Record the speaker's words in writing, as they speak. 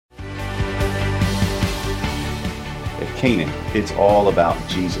Canaan. It's all about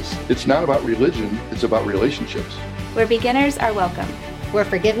Jesus. It's not about religion, it's about relationships. Where beginners are welcome. Where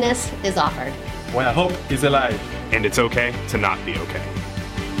forgiveness is offered. Where hope is alive. And it's okay to not be okay.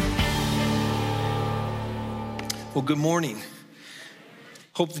 Well, good morning.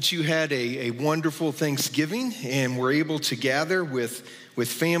 Hope that you had a wonderful Thanksgiving and were able to gather with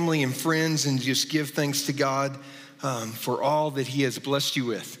family and friends and just give thanks to God for all that He has blessed you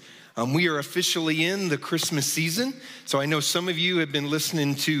with. We are officially in the Christmas season, so I know some of you have been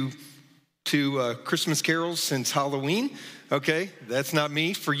listening to Christmas carols since Halloween. Okay, that's not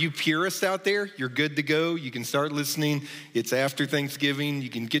me. For you purists out there, you're good to go. You can start listening. It's after Thanksgiving. You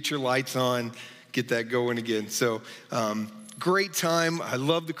can get your lights on, get that going again. So great time. I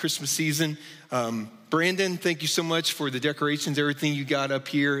love the Christmas season. Brandon, thank you so much for the decorations, everything you got up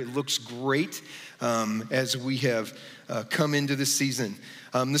here. It looks great as we have come into this season.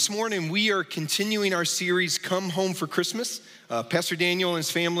 This morning, we are continuing our series, Come Home for Christmas. Pastor Daniel and his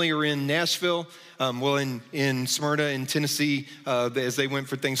family are in Nashville, in Smyrna in Tennessee. As they went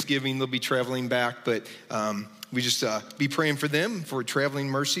for Thanksgiving, they'll be traveling back, but we just be praying for them for traveling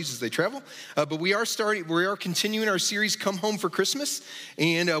mercies as they travel. But we are continuing our series, Come Home for Christmas,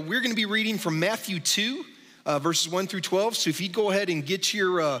 and we're going to be reading from Matthew 2, verses 1 through 12. So if you go ahead and get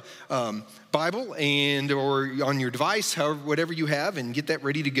your Bible or on your device, whatever you have, and get that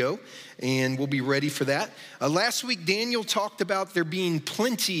ready to go, and we'll be ready for that. Last week, Daniel talked about there being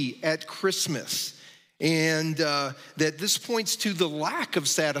plenty at Christmas. And that this points to the lack of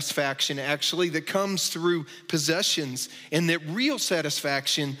satisfaction, actually, that comes through possessions, and that real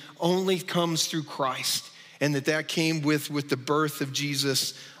satisfaction only comes through Christ, and that came with the birth of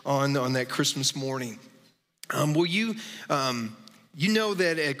Jesus on that Christmas morning. You know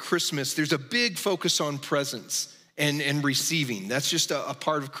that at Christmas, there's a big focus on presents and receiving. That's just a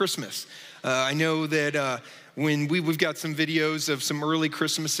part of Christmas. I know that when we've got some videos of some early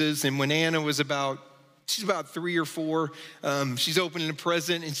Christmases, and when Anna was she's about 3 or 4. She's opening a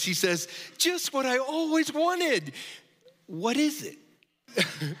present and she says, "Just what I always wanted." What is it?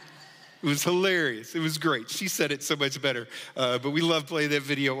 It was hilarious. It was great. She said it so much better. But we love playing that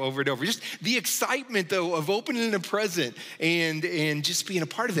video over and over. Just the excitement, though, of opening a present and just being a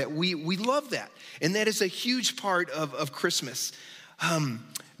part of that. We love that. And that is a huge part of Christmas.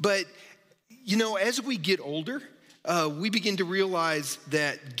 But, you know, as we get older, we begin to realize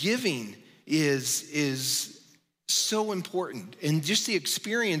that giving is so important, and just the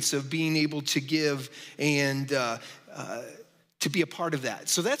experience of being able to give and to be a part of that.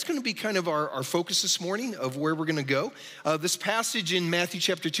 So that's going to be kind of our focus this morning of where we're going to go. This passage in Matthew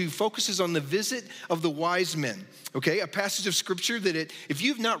chapter 2 focuses on the visit of the wise men. Okay, a passage of scripture that if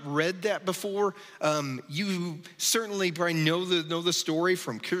you've not read that before, you certainly probably know the story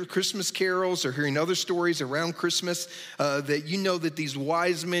from Christmas carols or hearing other stories around Christmas, that you know that these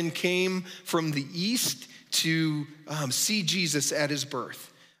wise men came from the east to see Jesus at his birth.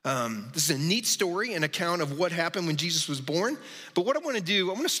 This is a neat story, an account of what happened when Jesus was born. But what I want to do,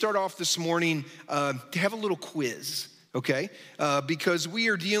 I want to start off this morning to have a little quiz, okay? Because we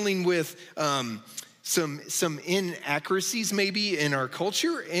are dealing with some inaccuracies maybe in our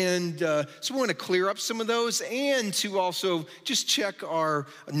culture, and so we want to clear up some of those and to also just check our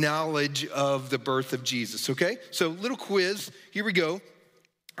knowledge of the birth of Jesus, okay? So little quiz, here we go.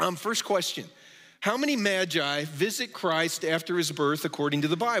 First question. How many magi visit Christ after his birth according to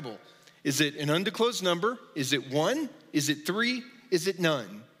the Bible? Is it an undisclosed number? Is it 1? Is it 3? Is it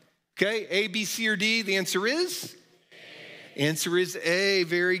none? Okay, A, B, C, or D, the answer is? Answer is A,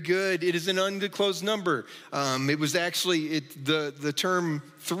 very good. It is an undisclosed number. It was actually, the term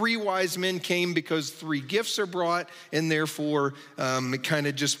 3 wise men came because 3 gifts are brought, and therefore it kind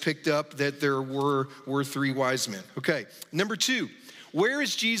of just picked up that there were 3 wise men. Okay, number 2. Where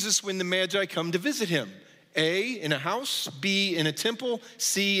is Jesus when the Magi come to visit him? A, in a house, B, in a temple,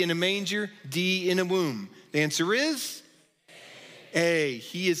 C, in a manger, D, in a womb. The answer is A.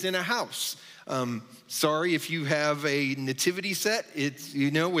 He is in a house. Sorry if you have a nativity set, it's,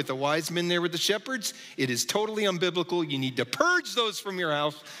 with the wise men there with the shepherds, it is totally unbiblical. You need to purge those from your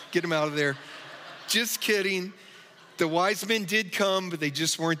house, get them out of there. Just kidding. The wise men did come, but they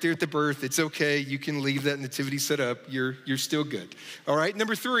just weren't there at the birth. It's okay. You can leave that nativity set up. You're still good. All right,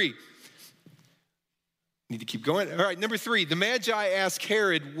 number 3. Need to keep going. All right, number 3. The Magi ask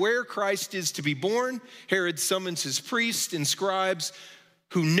Herod where Christ is to be born. Herod summons his priests and scribes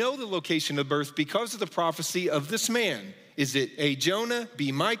who know the location of birth because of the prophecy of this man. Is it A, Jonah,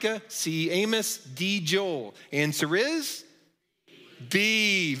 B, Micah, C, Amos, D, Joel? Answer is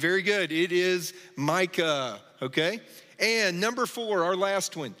B. Very good. It is Micah. Okay? And number 4, our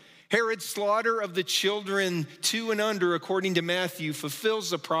last one. Herod's slaughter of the children 2 and under, according to Matthew, fulfills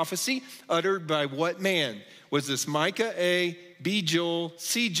the prophecy uttered by what man? Was this Micah, A, B, Joel,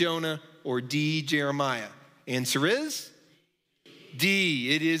 C, Jonah, or D, Jeremiah? Answer is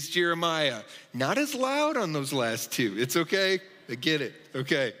D, it is Jeremiah. Not as loud on those last two. It's okay. I get it.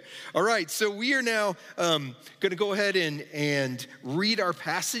 Okay. All right. So we are now going to go ahead and read our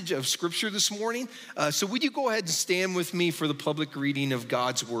passage of Scripture this morning. So would you go ahead and stand with me for the public reading of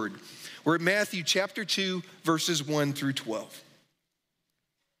God's Word? We're at Matthew chapter 2, verses 1 through 12.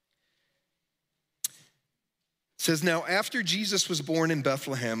 It says, "Now after Jesus was born in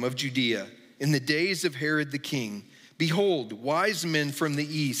Bethlehem of Judea, in the days of Herod the king, behold, wise men from the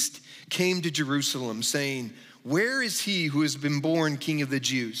east came to Jerusalem, saying, 'Where is he who has been born King of the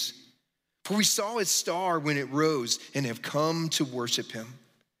Jews? For we saw his star when it rose and have come to worship him.'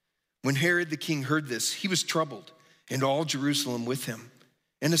 When Herod the king heard this, he was troubled, and all Jerusalem with him.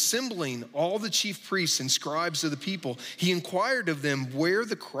 And assembling all the chief priests and scribes of the people, he inquired of them where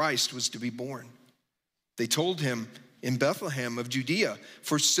the Christ was to be born. They told him, 'In Bethlehem of Judea,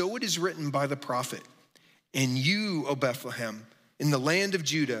 for so it is written by the prophet, and you, O Bethlehem, in the land of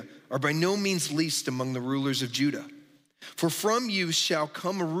Judah, are by no means least among the rulers of Judah. For from you shall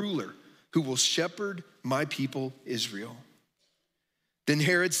come a ruler who will shepherd my people Israel.' Then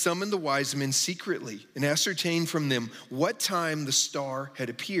Herod summoned the wise men secretly and ascertained from them what time the star had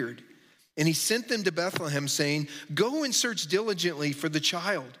appeared. And he sent them to Bethlehem, saying, 'Go and search diligently for the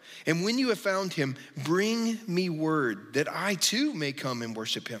child, and when you have found him, bring me word that I too may come and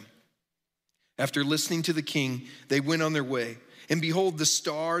worship him.' After listening to the king, they went on their way. And behold, the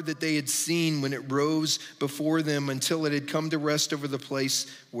star that they had seen when it rose before them until it had come to rest over the place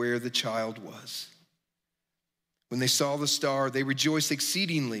where the child was. When they saw the star, they rejoiced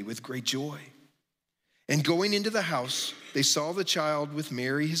exceedingly with great joy. And going into the house, they saw the child with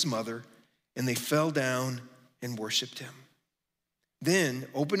Mary, his mother, and they fell down and worshiped him. Then,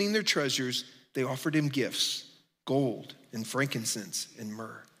 opening their treasures, they offered him gifts, gold and frankincense and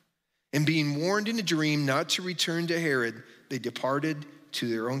myrrh. And being warned in a dream not to return to Herod, they departed to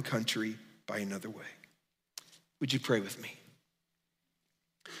their own country by another way." Would you pray with me?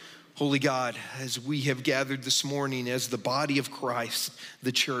 Holy God, as we have gathered this morning as the body of Christ,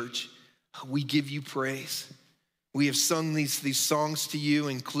 the church, we give you praise. We have sung these songs to you,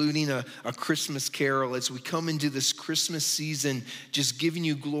 including a Christmas carol, as we come into this Christmas season, just giving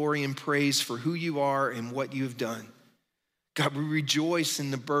you glory and praise for who you are and what you have done. God, we rejoice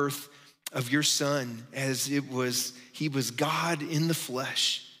in the birth of your Son, as he was God in the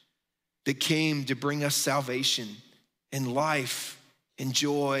flesh that came to bring us salvation and life and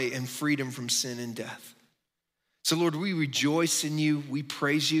joy and freedom from sin and death. So Lord, we rejoice in you, we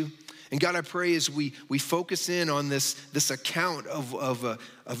praise you. And God, I pray as we focus in on this account of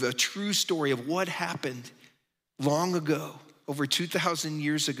a true story of what happened long ago, over 2,000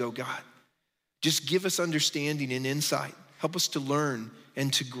 years ago, God, just give us understanding and insight. Help us to learn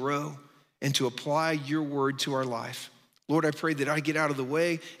and to grow and to apply your word to our life. Lord, I pray that I get out of the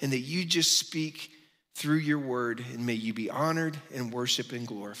way and that you just speak through your word, and may you be honored and worshiped and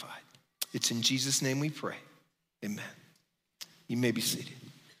glorified. It's in Jesus' name we pray. Amen. You may be seated.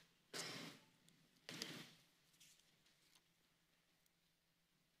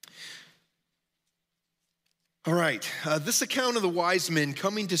 All right, this account of the wise men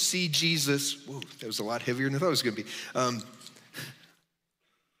coming to see Jesus, whoa, that was a lot heavier than I thought it was going to be.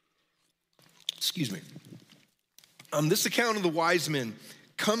 Excuse me. This account of the wise men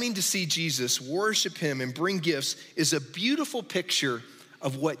coming to see Jesus, worship him, and bring gifts is a beautiful picture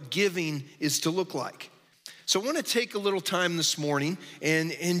of what giving is to look like. So I want to take a little time this morning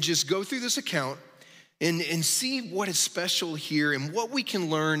and just go through this account and see what is special here and what we can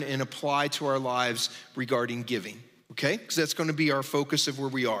learn and apply to our lives regarding giving, okay? Because that's going to be our focus of where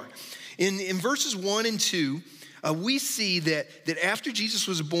we are. In verses 1 and 2, we see that after Jesus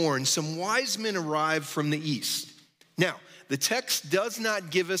was born, some wise men arrived from the east. Now, the text does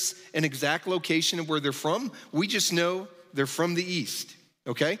not give us an exact location of where they're from. We just know they're from the east,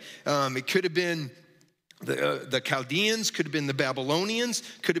 okay? It could have been the Chaldeans, could have been the Babylonians,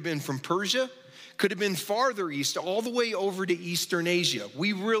 could have been from Persia, could have been farther east, all the way over to Eastern Asia.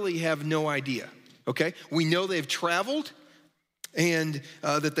 We really have no idea, okay? We know they've traveled and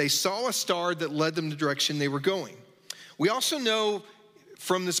that they saw a star that led them the direction they were going. We also know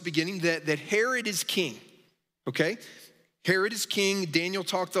from this beginning that Herod is king, okay? Herod is king. Daniel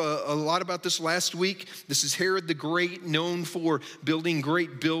talked a lot about this last week. This is Herod the Great, known for building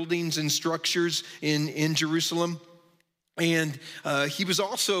great buildings and structures in Jerusalem. And he was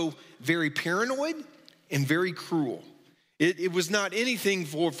also very paranoid and very cruel. It was not anything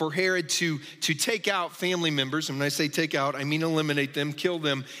for Herod to take out family members. And when I say take out, I mean eliminate them, kill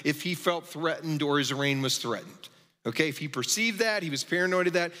them if he felt threatened or his reign was threatened. Okay, if he perceived that, he was paranoid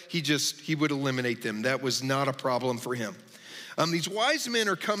of that, he would eliminate them. That was not a problem for him. These wise men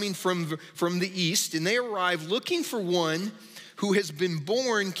are coming from the east, and they arrive looking for one who has been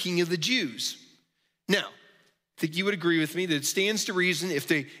born King of the Jews. Now, I think you would agree with me that it stands to reason if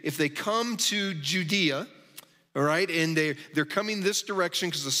they come to Judea, all right, and they're coming this direction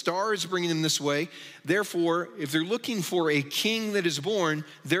because the star is bringing them this way. Therefore, if they're looking for a king that is born,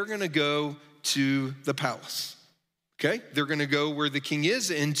 they're going to go to the palace. Okay, they're going to go where the king is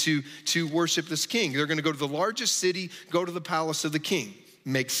and to worship this king. They're going to go to the largest city, go to the palace of the king.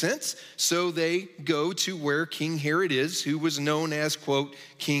 Makes sense? So they go to where King Herod is, who was known as, quote,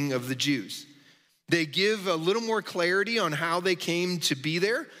 King of the Jews. They give a little more clarity on how they came to be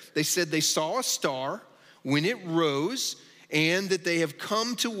there. They said they saw a star when it rose and that they have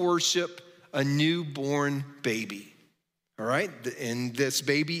come to worship a newborn baby. All right, and this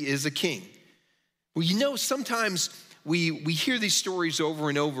baby is a king. Well, you know, sometimes we hear these stories over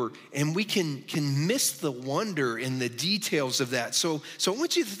and over, and we can miss the wonder and the details of that. So I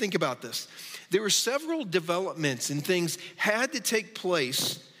want you to think about this. There were several developments and things had to take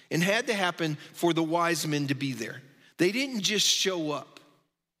place and had to happen for the wise men to be there. They didn't just show up,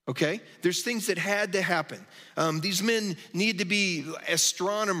 okay? There's things that had to happen. These men need to be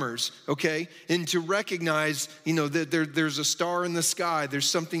astronomers, okay? And to recognize, you know, that there's a star in the sky, there's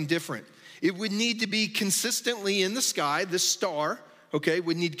something different. It would need to be consistently in the sky, this star, okay,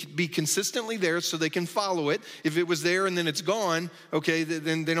 would need to be consistently there so they can follow it. If it was there and then it's gone, okay,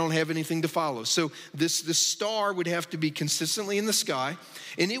 then they don't have anything to follow. So this star would have to be consistently in the sky,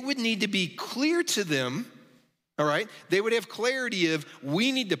 and it would need to be clear to them, all right? They would have clarity of,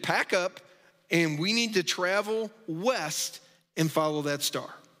 we need to pack up and we need to travel west and follow that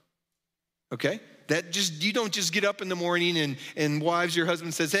star, okay? You don't just get up in the morning and wives, your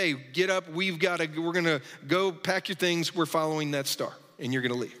husband says, hey, get up, we're gonna go pack your things, we're following that star, and you're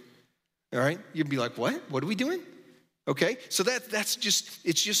gonna leave. All right? You'd be like, what? What are we doing? Okay, so it's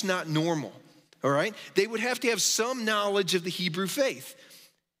just not normal. All right? They would have to have some knowledge of the Hebrew faith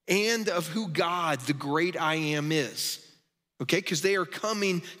and of who God, the great I am, is. Okay, because they are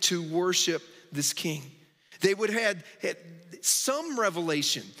coming to worship this king. They would have had some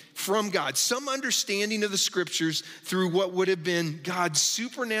revelation from God, some understanding of the scriptures through what would have been God's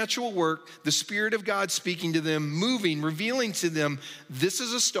supernatural work, the Spirit of God speaking to them, moving, revealing to them, this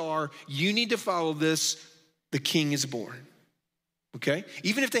is a star, you need to follow this, the king is born. Okay?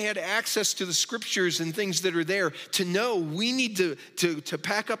 Even if they had access to the scriptures and things that are there, to know we need to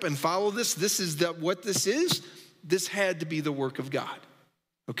pack up and follow this is what this is, this had to be the work of God.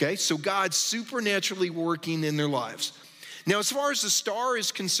 Okay? So God's supernaturally working in their lives. Now, as far as the star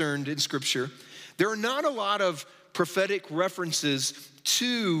is concerned in Scripture, there are not a lot of prophetic references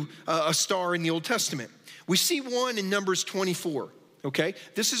to a star in the Old Testament. We see one in Numbers 24, okay?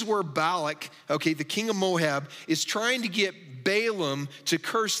 This is where Balak, okay, the king of Moab, is trying to get Balaam to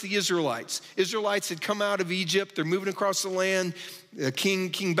curse the Israelites. Israelites had come out of Egypt. They're moving across the land.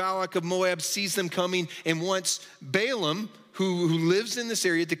 King Balak of Moab sees them coming and wants Balaam, who lives in this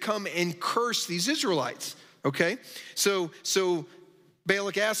area, to come and curse these Israelites. Okay, so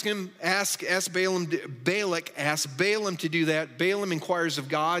Balak asked Balaam to do that. Balaam inquires of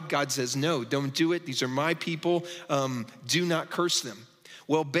God. God says, no, don't do it. These are my people. Do not curse them.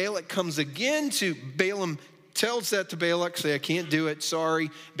 Well, Balak comes again to Balaam, tells that to Balak, say, I can't do it,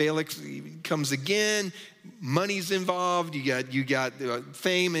 sorry. Balak comes again, money's involved, you got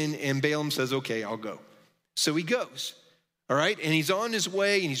fame, and Balaam says, okay, I'll go. So he goes. All right, and he's on his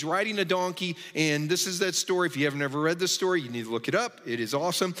way, and he's riding a donkey, and this is that story. If you haven't ever read this story, you need to look it up. It is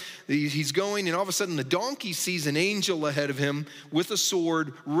awesome. He's going, and all of a sudden, the donkey sees an angel ahead of him with a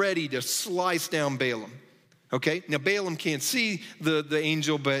sword ready to slice down Balaam. Okay, now Balaam can't see the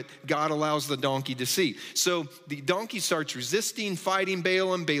angel, but God allows the donkey to see. So the donkey starts resisting, fighting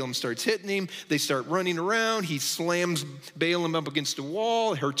Balaam. Balaam starts hitting him. They start running around. He slams Balaam up against a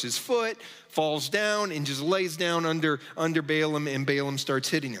wall, hurts his foot, falls down, and just lays down under Balaam, and Balaam starts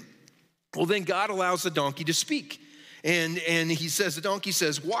hitting him. Well, then God allows the donkey to speak. And the donkey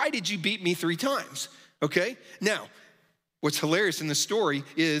says, why did you beat me 3 times? Okay, now, what's hilarious in the story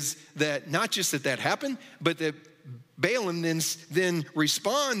is that not just that happened, but that Balaam then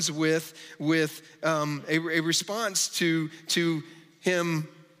responds with a response to him,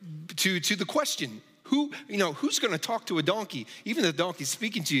 to the question, who's going to talk to a donkey? Even if the donkey's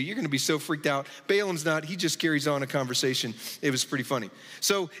speaking to you, you're going to be so freaked out. Balaam's not. He just carries on a conversation. It was pretty funny.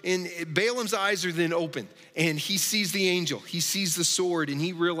 So Balaam's eyes are then opened, and he sees the angel. He sees the sword, and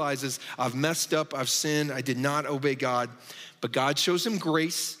he realizes, I've messed up. I've sinned. I did not obey God. But God shows him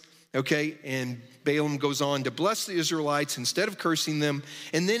grace, okay? And Balaam goes on to bless the Israelites instead of cursing them.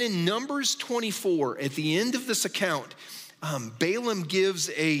 And then in Numbers 24, at the end of this account, Balaam gives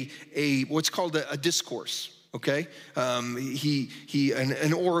a what's called a discourse, okay?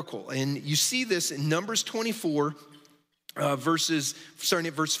 An oracle. And you see this in Numbers 24, starting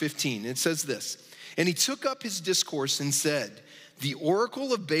at verse 15. It says this, and he took up his discourse and said, the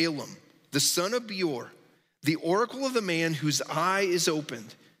oracle of Balaam, the son of Beor, the oracle of the man whose eye is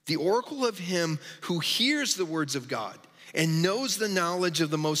opened, the oracle of him who hears the words of God and knows the knowledge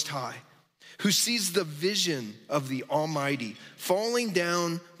of the Most High, who sees the vision of the Almighty falling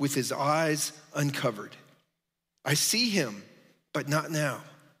down with his eyes uncovered. I see him, but not now.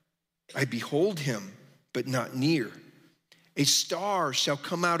 I behold him, but not near. A star shall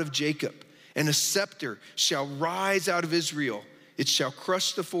come out of Jacob, and a scepter shall rise out of Israel. It shall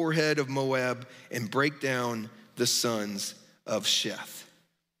crush the forehead of Moab and break down the sons of Sheth.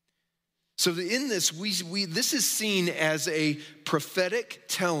 So in this, this is seen as a prophetic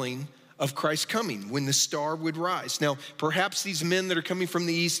telling of Christ's coming, when the star would rise. Now, perhaps these men that are coming from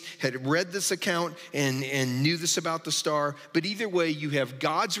the east had read this account and knew this about the star, but either way, you have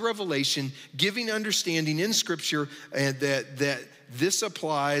God's revelation giving understanding in Scripture and that this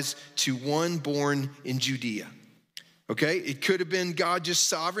applies to one born in Judea. Okay, it could have been God just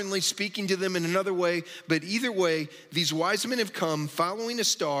sovereignly speaking to them in another way, but either way, these wise men have come following a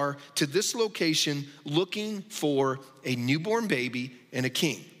star to this location looking for a newborn baby and a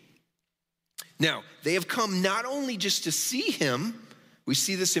king. Now, they have come not only just to see him, we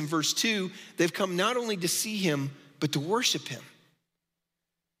see this in verse 2, they've come not only to see him, but to worship him.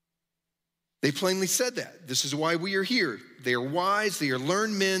 They plainly said that. This is why we are here. They are wise, they are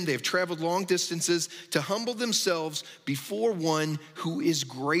learned men, they have traveled long distances to humble themselves before one who is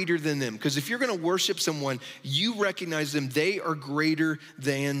greater than them. Because if you're going to worship someone, you recognize them, they are greater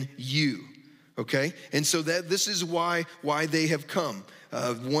than you. Okay? And so that this is why they have come.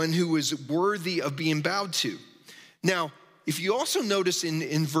 One who is worthy of being bowed to. Now, if you also notice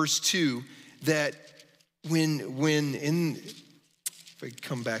in verse 2 that if I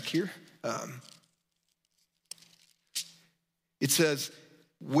come back here, it says,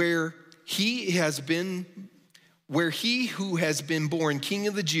 where he who has been born King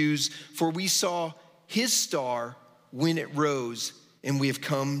of the Jews, for we saw his star when it rose, and we have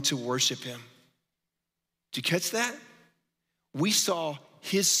come to worship him. Did you catch that? We saw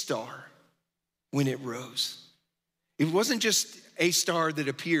his star when it rose. It wasn't just a star that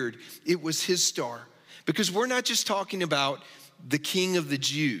appeared, it was his star. Because we're not just talking about the King of the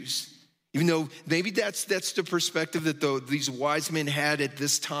Jews. Even though maybe that's the perspective that these wise men had at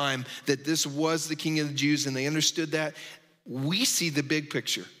this time, that this was the King of the Jews and they understood that. We see the big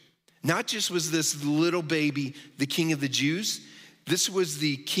picture. Not just was this little baby the King of the Jews, this was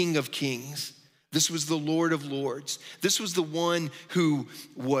the King of Kings. This was the Lord of Lords. This was the one who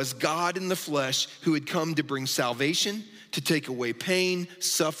was God in the flesh, who had come to bring salvation, to take away pain,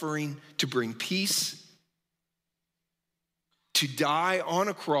 suffering, to bring peace, to die on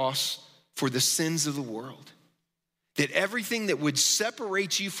a cross for the sins of the world. That everything that would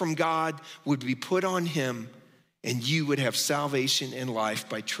separate you from God would be put on him, and you would have salvation and life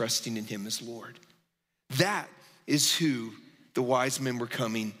by trusting in him as Lord. That is who the wise men were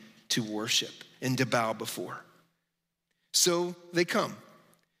coming to worship and to bow before. So they come.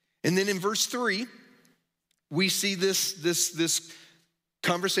 And then in verse 3, we see this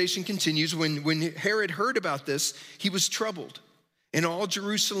conversation continues. When Herod heard about this, he was troubled, and all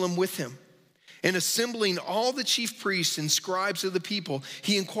Jerusalem with him. And assembling all the chief priests and scribes of the people,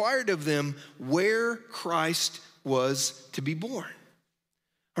 he inquired of them where Christ was to be born.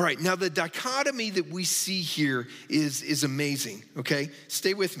 All right, now the dichotomy that we see here is amazing, okay?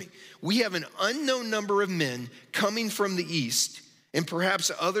 Stay with me. We have an unknown number of men coming from the east, and perhaps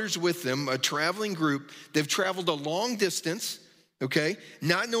others with them, a traveling group. They've traveled a long distance, okay?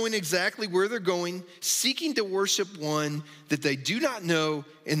 Not knowing exactly where they're going, seeking to worship one that they do not know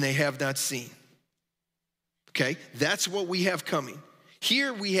and they have not seen. Okay, that's what we have coming.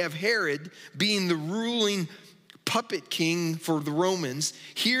 Here we have Herod being the ruling puppet king for the Romans,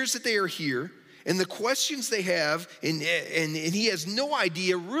 hears that they are here, and the questions they have, and he has no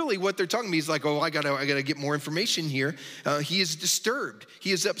idea really what they're talking about. He's like, I gotta get more information here. He is disturbed.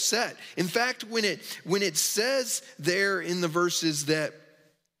 He is upset. In fact, when it says there in the verses that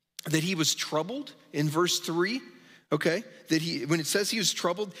that he was troubled in verse 3, okay? That when it says he was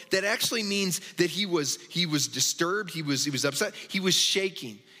troubled, that actually means that he was disturbed, he was upset, he was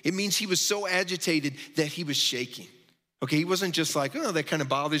shaking. It means he was so agitated that he was shaking. Okay, he wasn't just like, oh, that kind of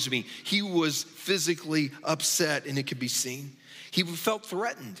bothers me. He was physically upset, and it could be seen. He felt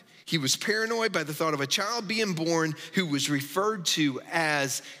threatened. He was paranoid by the thought of a child being born who was referred to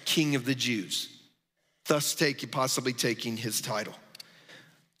as King of the Jews, thus possibly taking his title.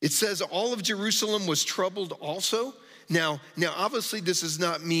 It says all of Jerusalem was troubled also. Now, obviously, this does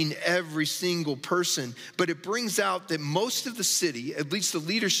not mean every single person, but it brings out that most of the city, at least the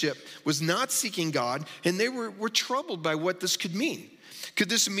leadership, was not seeking God, and they were troubled by what this could mean. Could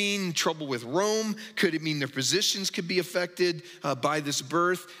this mean trouble with Rome? Could it mean their positions could be affected by this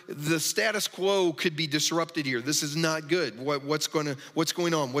birth? The status quo could be disrupted here. This is not good. What's going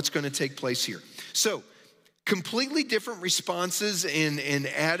on? What's going to take place here? So, completely different responses and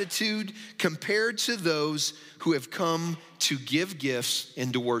attitude compared to those who have come to give gifts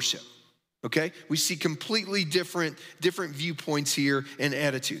and to worship. Okay? We see completely different viewpoints here and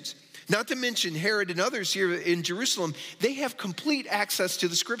attitudes. Not to mention Herod and others here in Jerusalem, they have complete access to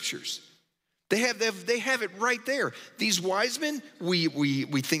the scriptures. They have it right there. These wise men, we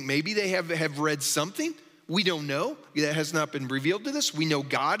think maybe they have read something. We don't know. That has not been revealed to us. We know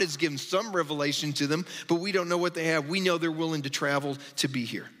God has given some revelation to them, but we don't know what they have. We know they're willing to travel to be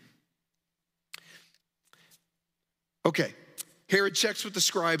here. Okay, Herod checks with the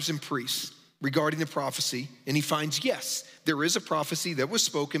scribes and priests regarding the prophecy, and he finds, yes, there is a prophecy that was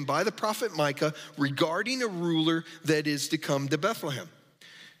spoken by the prophet Micah regarding a ruler that is to come to Bethlehem.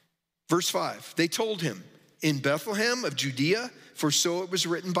 Verse 5, they told him, in Bethlehem of Judea, for so it was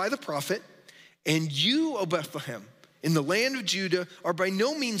written by the prophet, and you, O Bethlehem, in the land of Judah, are by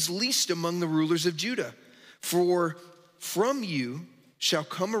no means least among the rulers of Judah. For from you shall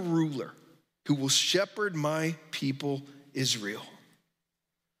come a ruler who will shepherd my people Israel.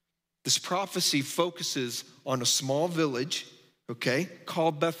 This prophecy focuses on a small village, okay,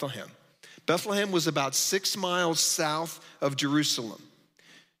 called Bethlehem. Bethlehem was about 6 miles south of Jerusalem.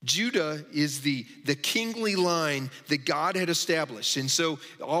 Judah is the kingly line that God had established. And so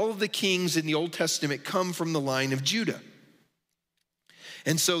all of the kings in the Old Testament come from the line of Judah.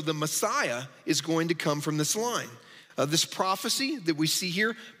 And so the Messiah is going to come from this line. This prophecy that we see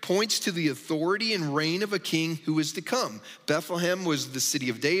here points to the authority and reign of a king who is to come. Bethlehem was the city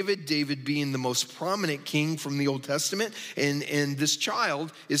of David, David being the most prominent king from the Old Testament, and this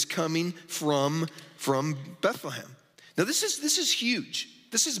child is coming from Bethlehem. Now this is huge.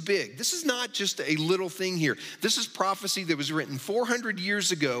 This is big. This is not just a little thing here. This is prophecy that was written 400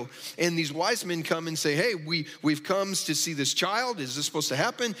 years ago, and these wise men come and say, hey, we've come to see this child. Is this supposed to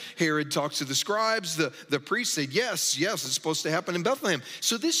happen? Herod talks to the scribes. The priests said, yes, it's supposed to happen in Bethlehem.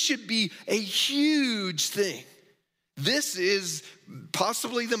 So this should be a huge thing. This is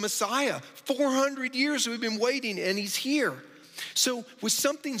possibly the Messiah. 400 years we've been waiting, and he's here. So with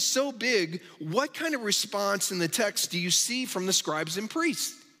something so big, what kind of response in the text do you see from the scribes and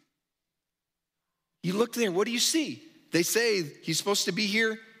priests? You look there, what do you see? They say he's supposed to be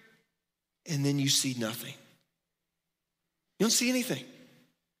here, and then you see nothing. You don't see anything.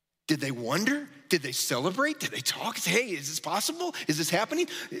 Did they wonder? Did they celebrate? Did they talk? Say, hey, is this possible? Is this happening?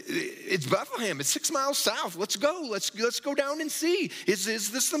 It's Bethlehem. It's 6 miles south. Let's go. Let's go down and see. Is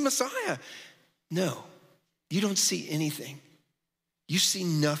this the Messiah? No, you don't see anything. You see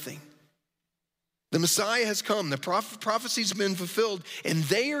nothing. The Messiah has come. The prophecy's been fulfilled, and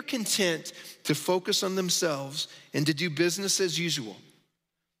they are content to focus on themselves and to do business as usual.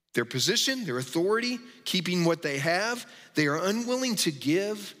 Their position, their authority, keeping what they have, they are unwilling to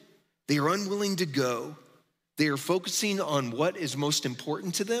give. They are unwilling to go. They are focusing on what is most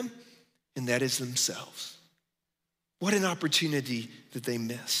important to them, and that is themselves. What an opportunity that they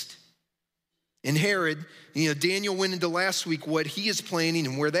missed. And Herod, Daniel went into last week what he is planning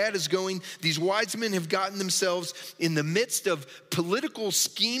and where that is going. These wise men have gotten themselves in the midst of political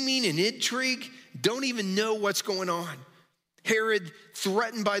scheming and intrigue, don't even know what's going on. Herod,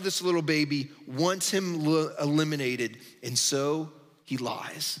 threatened by this little baby, wants him eliminated, and so he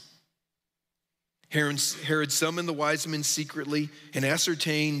lies. Herod summoned the wise men secretly and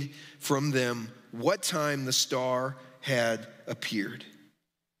ascertained from them what time the star had appeared.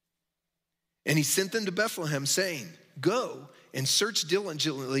 And he sent them to Bethlehem, saying, go and search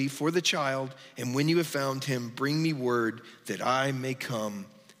diligently for the child, and when you have found him, bring me word that I may come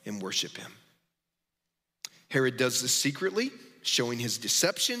and worship him. Herod does this secretly, showing his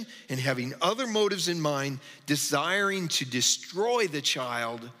deception and having other motives in mind, desiring to destroy the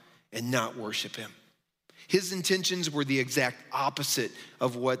child and not worship him. His intentions were the exact opposite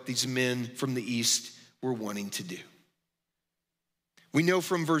of what these men from the east were wanting to do. We know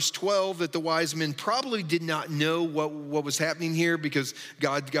from verse 12 that the wise men probably did not know what was happening here, because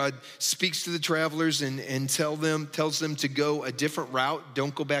God speaks to the travelers and tells them to go a different route.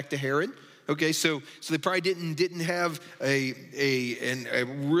 Don't go back to Herod. Okay, so they probably didn't have a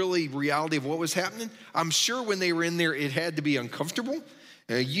really reality of what was happening. I'm sure when they were in there, it had to be uncomfortable.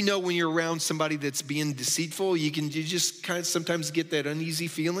 You know, when you're around somebody that's being deceitful, you just kind of sometimes get that uneasy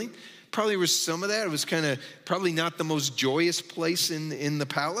feeling. Probably was some of that. It was kind of probably not the most joyous place in the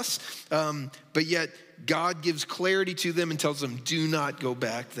palace. But yet God gives clarity to them and tells them, do not go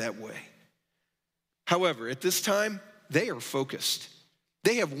back that way. However, at this time, they are focused.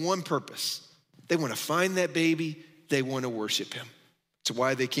 They have one purpose. They want to find that baby. They want to worship him. That's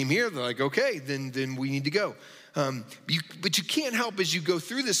why they came here. They're like, okay, then we need to go. But you can't help as you go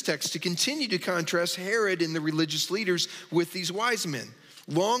through this text to continue to contrast Herod and the religious leaders with these wise men,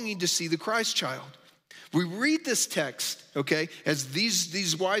 longing to see the Christ child. We read this text, okay, as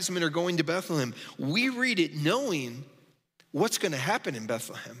these wise men are going to Bethlehem. We read it knowing what's going to happen in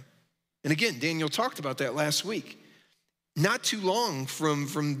Bethlehem. And again, Daniel talked about that last week. Not too long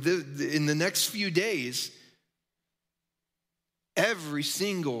in the next few days, every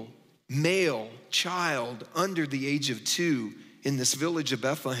single male child under the age of 2 in this village of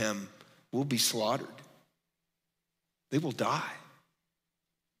Bethlehem will be slaughtered. They will die.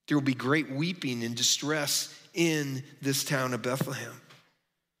 There will be great weeping and distress in this town of Bethlehem.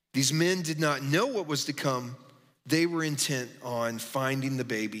 These men did not know what was to come. They were intent on finding the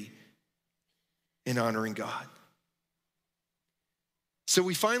baby and honoring God. So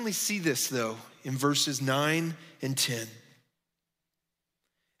we finally see this, though, in verses 9 and 10.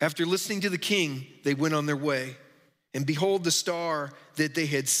 After listening to the king, they went on their way. And behold, the star that they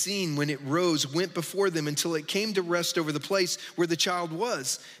had seen when it rose went before them until it came to rest over the place where the child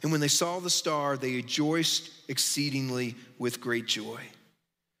was. And when they saw the star, they rejoiced exceedingly with great joy.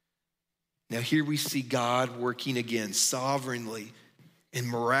 Now here we see God working again, sovereignly and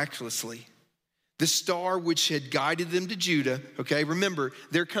miraculously. The star which had guided them to Judah, okay, remember,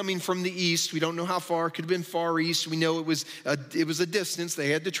 they're coming from the east. We don't know how far. It could have been far east. We know it was a distance.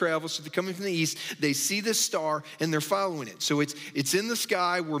 They had to travel, so they're coming from the east. They see this star, and they're following it. So it's in the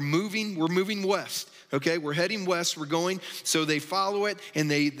sky. We're moving west, okay? We're heading west. We're going. So they follow it,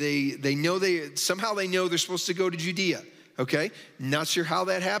 and they know somehow they know they're supposed to go to Judea. Okay, not sure how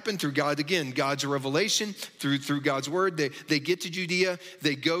that happened. Through God, again, God's revelation, through God's word. They get to Judea,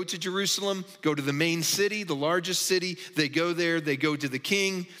 they go to Jerusalem, go to the main city, the largest city. They go there, they go to the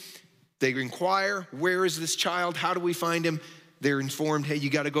king. They inquire, where is this child? How do we find him? They're informed, hey,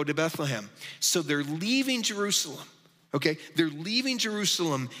 you got to go to Bethlehem. So they're leaving Jerusalem, okay? They're leaving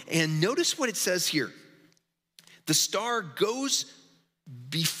Jerusalem, and notice what it says here. The star goes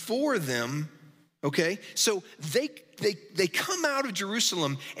before them. Okay, so they come out of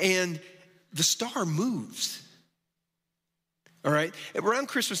Jerusalem and the star moves. All right, around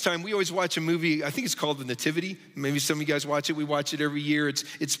Christmas time, we always watch a movie. I think it's called The Nativity. Maybe some of you guys watch it. We watch it every year.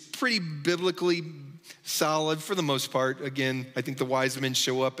 It's pretty biblically solid for the most part. Again, I think the wise men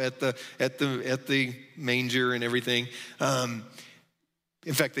show up at the manger and everything.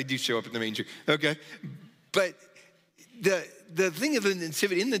 In fact, they do show up at the manger. Okay, but the thing of the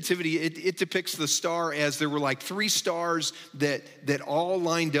Nativity, in the Nativity, it depicts the star as there were like 3 stars that all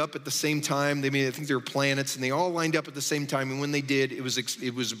lined up at the same time. I think they were planets, and they all lined up at the same time. And when they did, it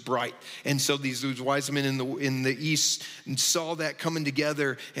was bright. And so these wise men in the east saw that coming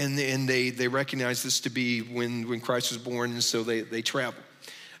together, and they recognized this to be when Christ was born, and so they traveled.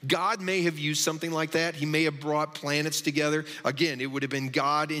 God may have used something like that. He may have brought planets together. Again, it would have been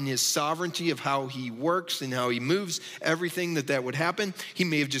God in his sovereignty of how he works and how he moves, everything that would happen. He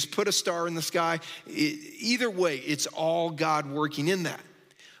may have just put a star in the sky. Either way, it's all God working in that.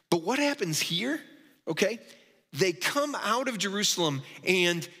 But what happens here, okay? They come out of Jerusalem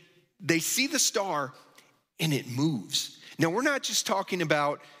and they see the star and it moves. Now, we're not just talking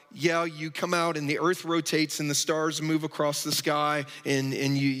about, you come out and the earth rotates and the stars move across the sky and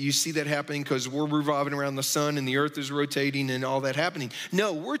you see that happening because we're revolving around the sun and the earth is rotating and all that happening.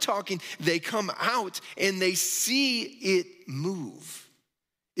 No, we're talking they come out and they see it move.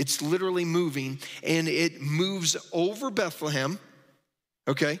 It's literally moving, and it moves over Bethlehem,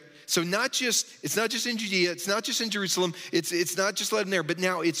 okay? So it's not just in Judea, it's not just in Jerusalem, it's not just letting there, but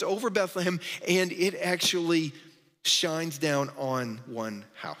now it's over Bethlehem, and it actually shines down on one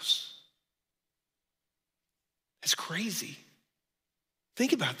house. That's crazy.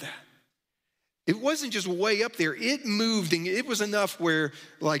 Think about that. It wasn't just way up there. It moved, and it was enough where,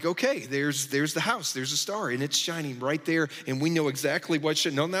 like, okay, there's the house. There's a star, and it's shining right there, and we know exactly what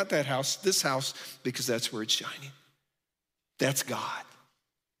should. No, not that house, this house, because that's where it's shining. That's God.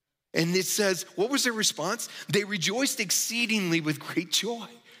 And it says, what was their response? They rejoiced exceedingly with great joy.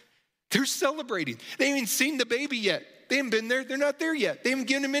 They're celebrating. They haven't seen the baby yet. They haven't been there. They're not there yet. They haven't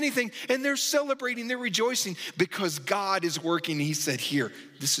given him anything. And they're celebrating. They're rejoicing because God is working. He said, here,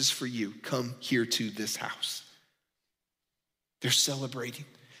 this is for you. Come here to this house. They're celebrating.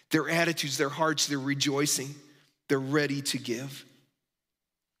 Their attitudes, their hearts, they're rejoicing. They're ready to give.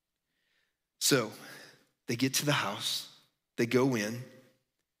 So they get to the house. They go in.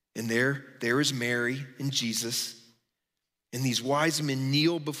 And there is Mary and Jesus. And these wise men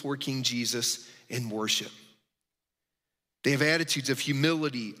kneel before King Jesus and worship. They have attitudes of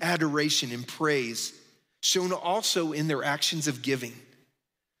humility, adoration, and praise, shown also in their actions of giving.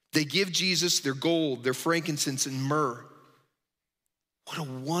 They give Jesus their gold, their frankincense, and myrrh. What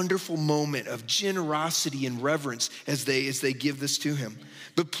a wonderful moment of generosity and reverence as they give this to him.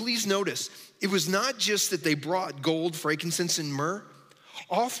 But please notice, it was not just that they brought gold, frankincense, and myrrh.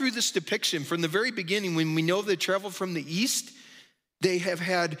 All through this depiction, from the very beginning, when we know they traveled from the east, they have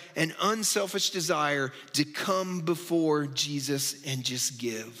had an unselfish desire to come before Jesus and just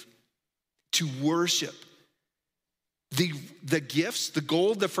give, to worship. The gifts, the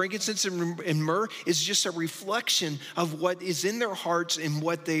gold, the frankincense, and myrrh is just a reflection of what is in their hearts and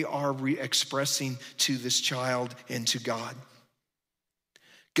what they are expressing to this child and to God.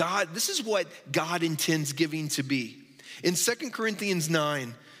 God, this is what God intends giving to be. In 2 Corinthians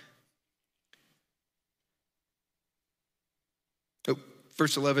 9,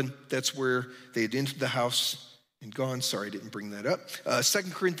 verse 11, that's where they had entered the house and gone. Sorry, I didn't bring that up.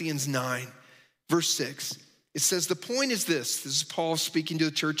 2 Corinthians 9, verse 6, it says, the point is this is Paul speaking to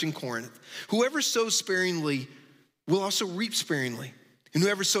the church in Corinth. Whoever sows sparingly will also reap sparingly, and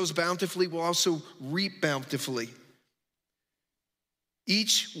whoever sows bountifully will also reap bountifully.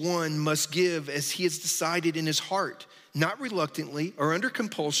 Each one must give as he has decided in his heart, not reluctantly or under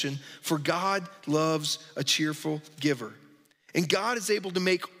compulsion, for God loves a cheerful giver. And God is able to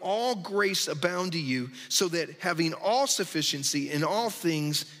make all grace abound to you, so that having all sufficiency in all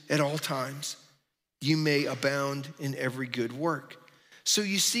things at all times, you may abound in every good work. So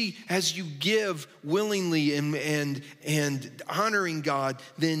you see, as you give willingly and honoring God,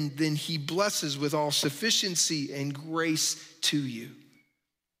 then he blesses with all sufficiency and grace to you.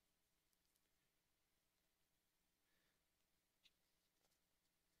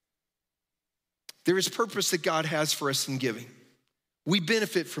 There is purpose that God has for us in giving. We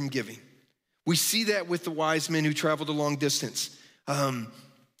benefit from giving. We see that with the wise men who traveled a long distance.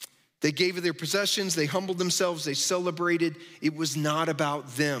 They gave of their possessions, they humbled themselves, they celebrated. It was not about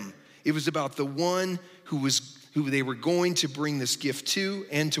them. It was about the one who they were going to bring this gift to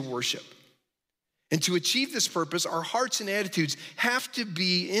and to worship. And to achieve this purpose, our hearts and attitudes have to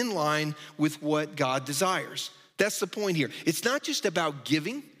be in line with what God desires. That's the point here. It's not just about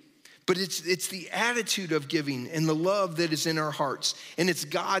giving, but it's the attitude of giving and the love that is in our hearts. And it's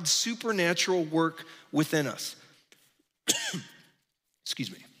God's supernatural work within us.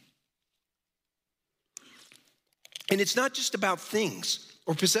 Excuse me. And it's not just about things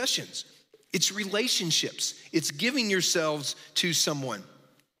or possessions. It's relationships. It's giving yourselves to someone.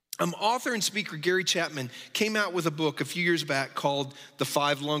 Author and speaker Gary Chapman came out with a book a few years back called The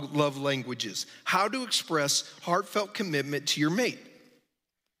 5 Love Languages: How to Express Heartfelt Commitment to Your Mate.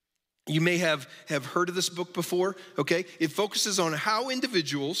 You may have heard of this book before, okay? It focuses on how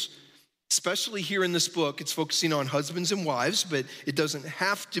individuals, especially here in this book, it's focusing on husbands and wives, but it doesn't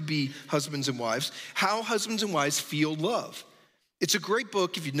have to be husbands and wives, how husbands and wives feel love. It's a great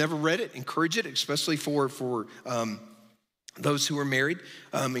book. If you've never read it, encourage it, especially for those who are married.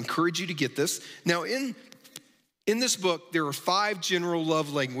 Encourage you to get this. Now, in this book, there are 5 general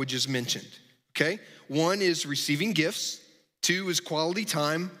love languages mentioned, okay? 1 is receiving gifts. 2 is quality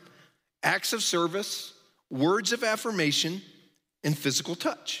time, acts of service, words of affirmation, and physical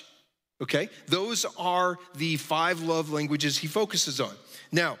touch, okay? Those are the 5 love languages he focuses on.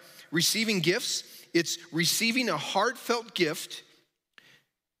 Now, receiving gifts, it's receiving a heartfelt gift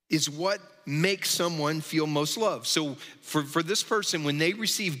is what makes someone feel most loved. So for this person, when they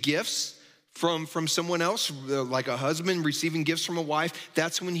receive gifts from someone else, like a husband receiving gifts from a wife,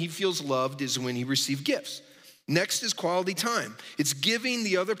 that's when he feels loved, is when he received gifts. Next is quality time. It's giving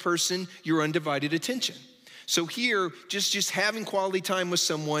the other person your undivided attention. So here, just having quality time with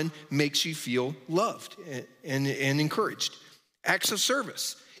someone makes you feel loved and encouraged. Acts of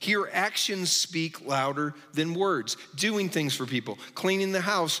service. Here, actions speak louder than words. Doing things for people, cleaning the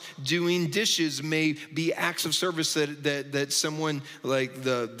house, doing dishes may be acts of service that someone like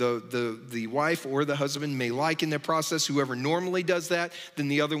the wife or the husband may like in their process. Whoever normally does that, then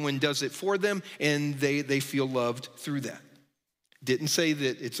the other one does it for them, and they feel loved through that. Didn't say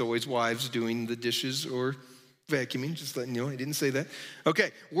that it's always wives doing the dishes or vacuuming, just letting you know, I didn't say that.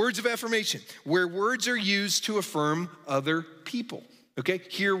 Okay, words of affirmation, where words are used to affirm other people. Okay,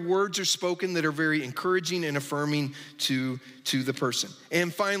 here words are spoken that are very encouraging and affirming to the person.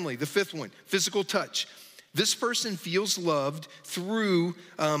 And finally, the fifth one, physical touch. This person feels loved through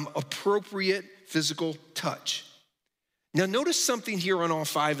appropriate physical touch. Now notice something here on all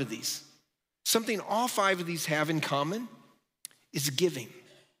five of these. Something all five of these have in common is giving.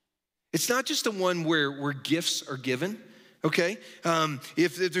 It's not just the one where gifts are given. Okay,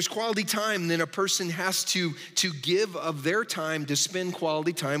 if there's quality time, then a person has to give of their time to spend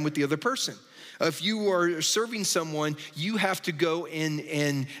quality time with the other person. If you are serving someone, you have to go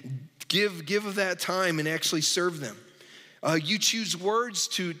and give of that time and actually serve them. You choose words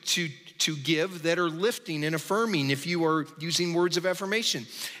to give that are lifting and affirming if you are using words of affirmation.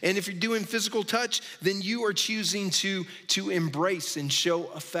 And if you're doing physical touch, then you are choosing to embrace and show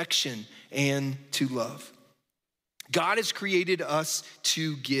affection and to love. God has created us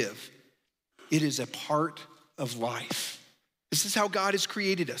to give. It is a part of life. This is how God has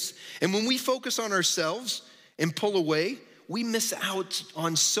created us. And when we focus on ourselves and pull away, we miss out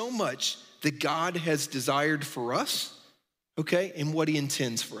on so much that God has desired for us, okay, and what he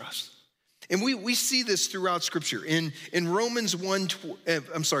intends for us. And we see this throughout Scripture. In Psalms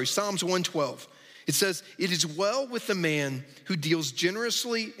 112, it says, "It is well with the man who deals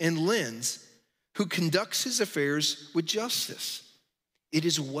generously and lends, who conducts his affairs with justice." It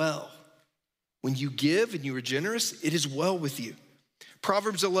is well. When you give and you are generous, it is well with you.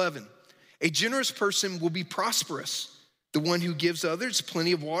 Proverbs 11, "A generous person will be prosperous. The one who gives others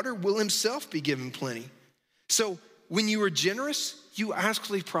plenty of water will himself be given plenty." So when you are generous, you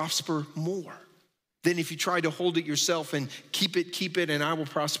actually prosper more than if you try to hold it yourself and keep it, and I will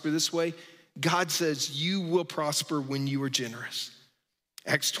prosper this way. God says you will prosper when you are generous.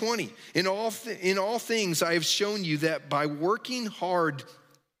 Acts 20, in all things I have shown you that by working hard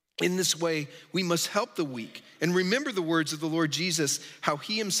in this way, we must help the weak. And remember the words of the Lord Jesus, how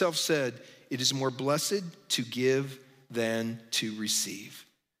he himself said, "It is more blessed to give than to receive."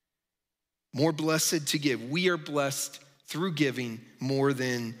 More blessed to give. We are blessed through giving more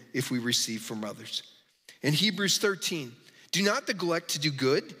than if we receive from others. In Hebrews 13, "Do not neglect to do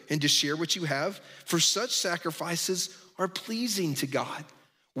good and to share what you have, for such sacrifices are pleasing to God."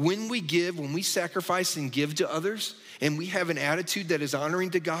 When we give, when we sacrifice and give to others, and we have an attitude that is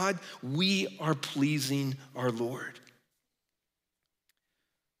honoring to God, we are pleasing our Lord.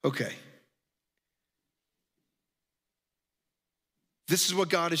 Okay. This is what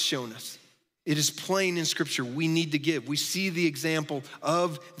God has shown us. It is plain in Scripture. We need to give. We see the example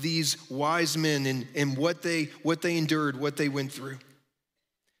of these wise men and what they endured, what they went through.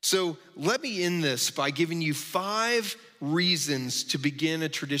 So let me end this by giving you 5 reasons to begin a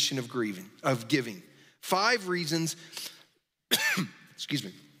tradition of giving. 5 reasons,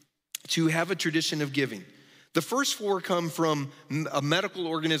 to have a tradition of giving. The first 4 come from a medical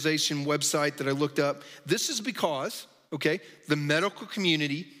organization website that I looked up. This is because, the medical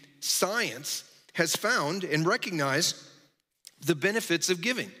community, science, has found and recognized the benefits of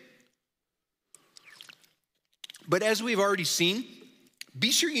giving. But as we've already seen,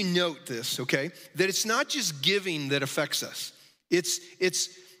 be sure you note this, that it's not just giving that affects us. It's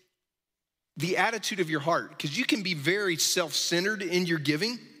the attitude of your heart, because you can be very self-centered in your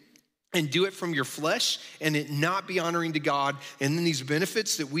giving and do it from your flesh and it not be honoring to God. And then these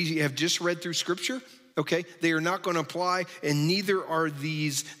benefits that we have just read through Scripture, they are not going to apply, and neither are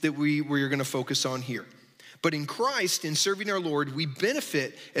these that we're going to focus on here. But in Christ, in serving our Lord, we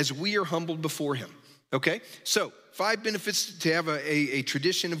benefit as we are humbled before him. So 5 benefits to have a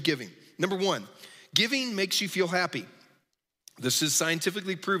tradition of giving. Number 1, giving makes you feel happy. This is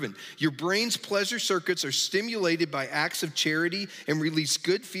scientifically proven. Your brain's pleasure circuits are stimulated by acts of charity and release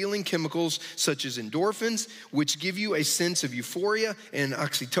good feeling chemicals such as endorphins, which give you a sense of euphoria, and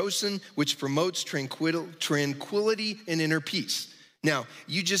oxytocin, which promotes tranquility and inner peace. Now,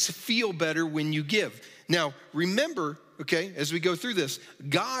 you just feel better when you give. Now, remember, as we go through this,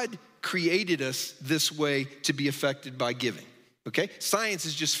 God created us this way to be affected by giving. Science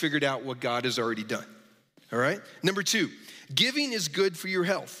has just figured out what God has already done. All right? Number 2, giving is good for your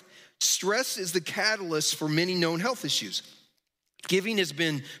health. Stress is the catalyst for many known health issues. Giving has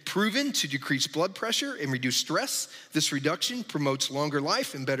been proven to decrease blood pressure and reduce stress. This reduction promotes longer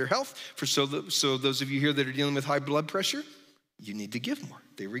life and better health. So those of you here that are dealing with high blood pressure, you need to give more.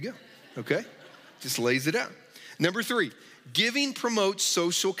 There we go, okay? Just lays it out. Number 3, giving promotes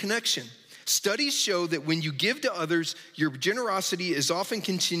social connection. Studies show that when you give to others, your generosity is often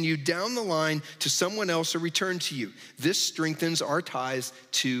continued down the line to someone else or returned to you. This strengthens our ties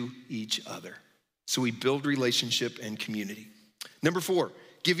to each other. So we build relationship and community. Number 4,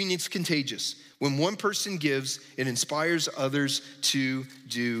 giving is contagious. When one person gives, it inspires others to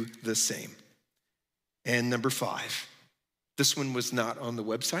do the same. And number 5, this one was not on the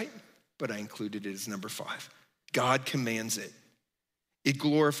website, but I included it as number 5. God commands it. It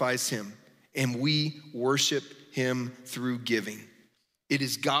glorifies him, and we worship him through giving. It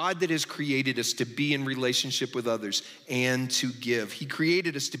is God that has created us to be in relationship with others and to give. He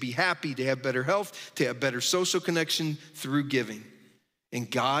created us to be happy, to have better health, to have better social connection through giving. And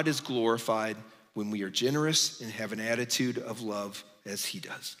God is glorified when we are generous and have an attitude of love as he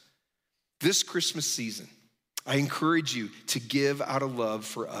does. This Christmas season, I encourage you to give out of love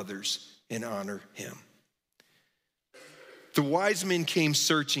for others and honor him. The wise men came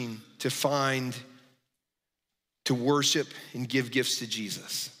searching to find, to worship and give gifts to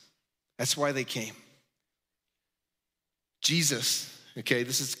Jesus. That's why they came. Jesus, okay,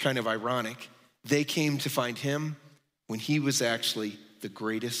 this is kind of ironic. They came to find him when he was actually the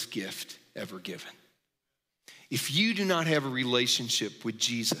greatest gift ever given. If you do not have a relationship with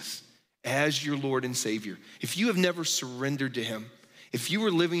Jesus as your Lord and Savior, if you have never surrendered to him, if you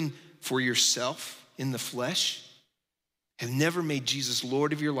are living for yourself in the flesh, have never made Jesus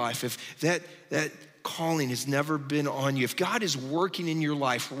Lord of your life, if that calling has never been on you, if God is working in your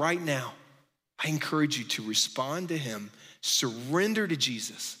life right now, I encourage you to respond to him, surrender to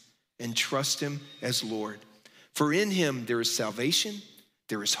Jesus, and trust him as Lord. For in him there is salvation,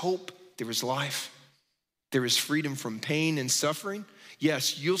 there is hope, there is life, there is freedom from pain and suffering.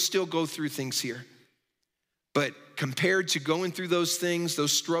 Yes, you'll still go through things here, but compared to going through those things,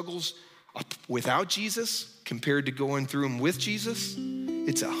 those struggles without Jesus, compared to going through them with Jesus,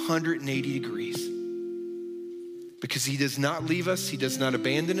 it's 180 degrees. Because he does not leave us, he does not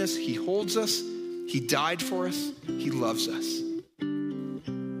abandon us, he holds us, he died for us, he loves us.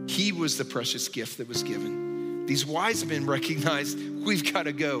 He was the precious gift that was given. These wise men recognized we've got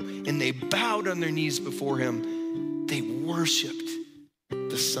to go, and they bowed on their knees before him. They worshiped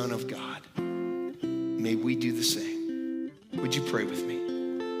the Son of God. May we do the same. Would you pray with me?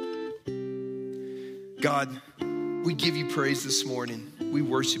 God, we give you praise this morning. We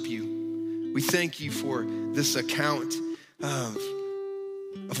worship you. We thank you for this account of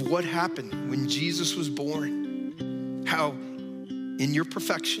what happened when Jesus was born. How in your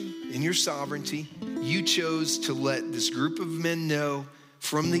perfection, in your sovereignty, you chose to let this group of men know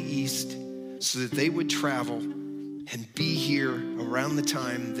from the east so that they would travel and be here around the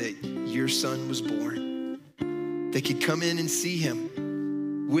time that your son was born. They could come in and see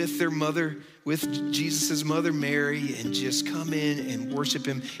him with their mother, with Jesus' mother Mary, and just come in and worship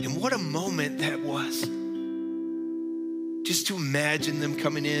him. And what a moment that was. Just to imagine them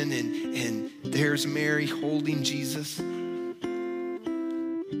coming in and there's Mary holding Jesus.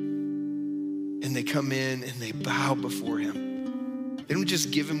 And they come in and they bow before him. They don't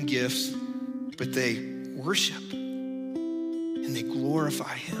just give him gifts, but they worship and they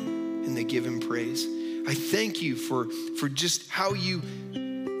glorify him and they give him praise. I thank you for just how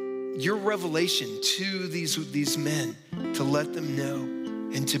your revelation to these men, to let them know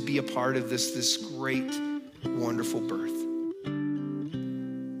and to be a part of this great, wonderful birth.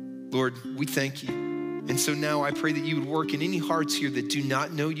 Lord, we thank you. And so now I pray that you would work in any hearts here that do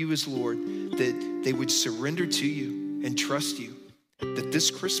not know you as Lord, that they would surrender to you and trust you, that this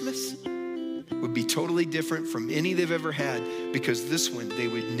Christmas would be totally different from any they've ever had, because this one, they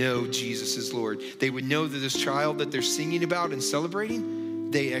would know Jesus is Lord. They would know that this child that they're singing about and celebrating,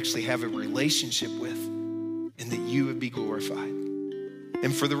 they actually have a relationship with, and that you would be glorified.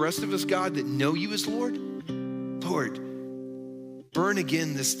 And for the rest of us, God, that know you as Lord, Lord, burn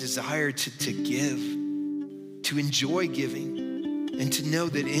again this desire to give, to enjoy giving, and to know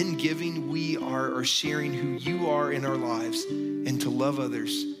that in giving, we are sharing who you are in our lives, and to love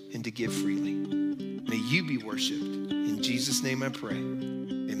others and to give freely. May you be worshiped. In Jesus' name I pray.